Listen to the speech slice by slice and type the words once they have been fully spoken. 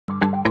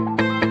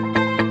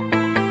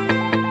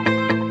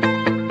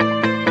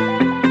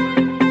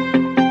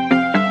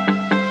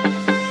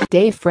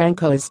Dave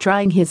Franco is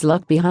trying his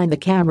luck behind the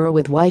camera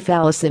with wife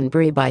Alison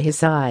Brie by his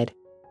side.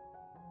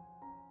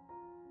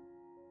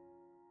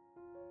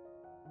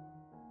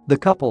 The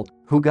couple,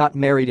 who got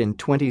married in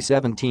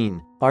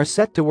 2017, are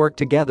set to work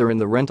together in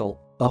The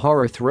Rental, a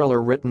horror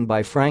thriller written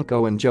by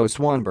Franco and Joe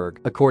Swanberg,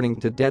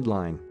 according to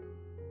Deadline.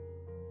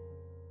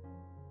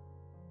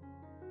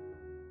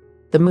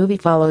 The movie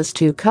follows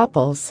two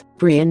couples,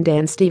 Brie and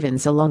Dan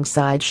Stevens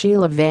alongside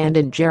Sheila Vand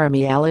and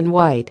Jeremy Allen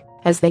White,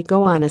 as they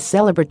go on a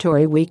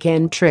celebratory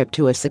weekend trip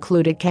to a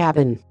secluded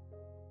cabin.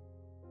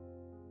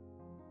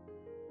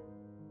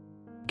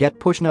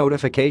 Get push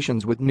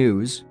notifications with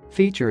news,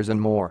 features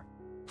and more.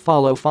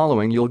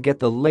 Following you'll get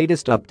the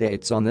latest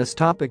updates on this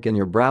topic in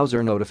your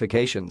browser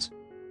notifications.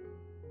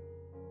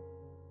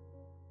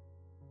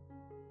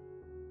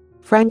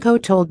 Franco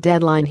told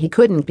Deadline he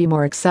couldn't be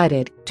more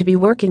excited to be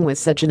working with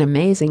such an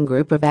amazing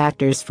group of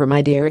actors for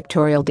my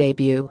directorial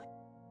debut.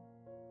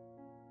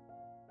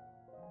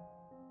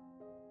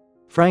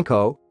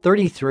 Franco,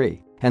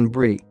 33, and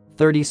Brie,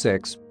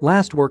 36,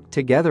 last worked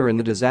together in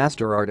The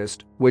Disaster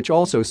Artist, which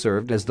also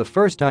served as the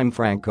first time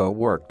Franco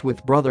worked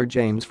with brother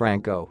James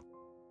Franco.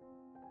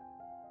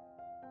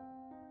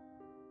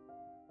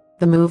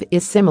 The move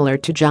is similar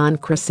to John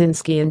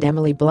Krasinski and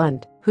Emily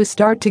Blunt, who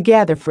starred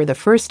together for the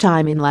first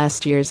time in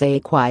last year's A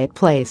Quiet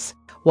Place,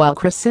 while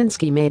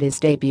Krasinski made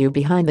his debut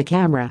behind the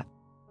camera.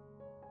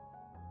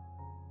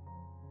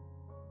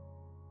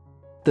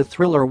 The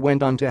thriller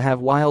went on to have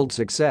wild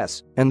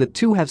success, and the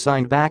two have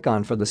signed back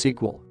on for the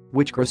sequel,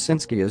 which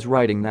Krasinski is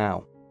writing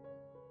now.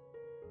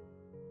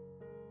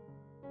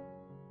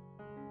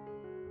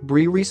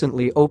 Brie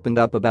recently opened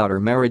up about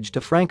her marriage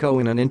to Franco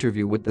in an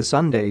interview with the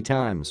Sunday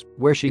Times,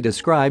 where she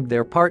described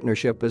their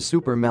partnership as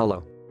super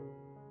mellow.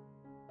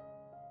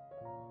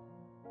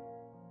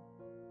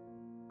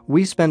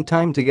 "We spend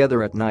time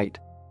together at night.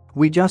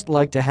 We just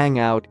like to hang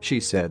out," she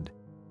said.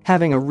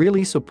 "Having a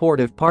really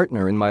supportive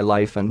partner in my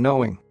life and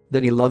knowing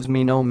that he loves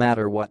me no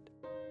matter what.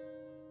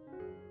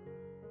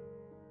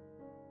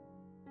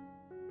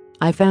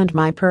 I found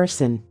my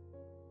person."